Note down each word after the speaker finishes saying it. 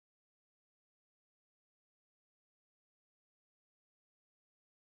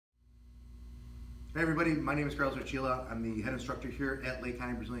Hey everybody, my name is Carlos Archila. I'm the head instructor here at Lake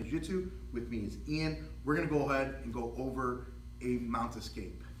County Brazilian Jiu-Jitsu. With me is Ian. We're gonna go ahead and go over a mount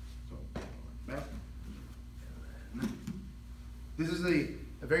escape. So, back. This is a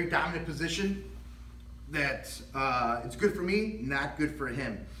very dominant position that it's good for me, not good for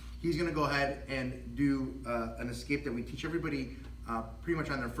him. He's gonna go ahead and do an escape that we teach everybody pretty much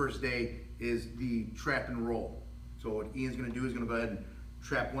on their first day, is the trap and roll. So what Ian's gonna do is gonna go ahead and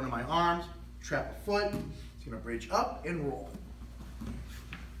trap one of my arms, trap a foot. He's gonna bridge up and roll.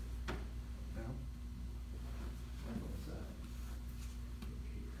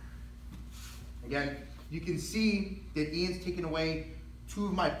 Again, you can see that Ian's taking away two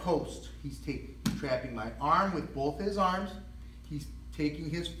of my posts. He's trapping my arm with both his arms. He's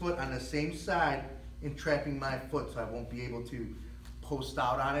taking his foot on the same side and trapping my foot, so I won't be able to post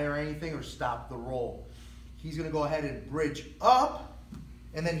out on it or anything or stop the roll. He's gonna go ahead and bridge up,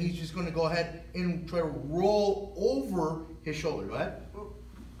 and then he's just gonna go ahead and try to roll over his shoulder. Go ahead.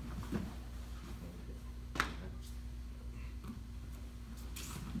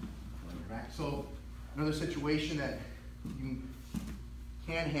 So another situation that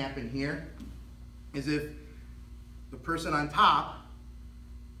can happen here is if the person on top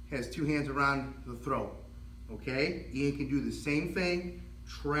has two hands around the throat. Okay, Ian can do the same thing,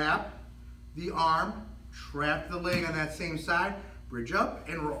 trap the arm, trap the leg on that same side, bridge up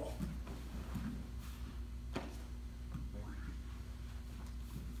and roll.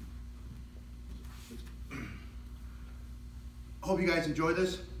 Hope you guys enjoy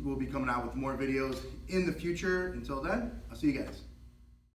this. We'll be coming out with more videos in the future. Until then, I'll see you guys.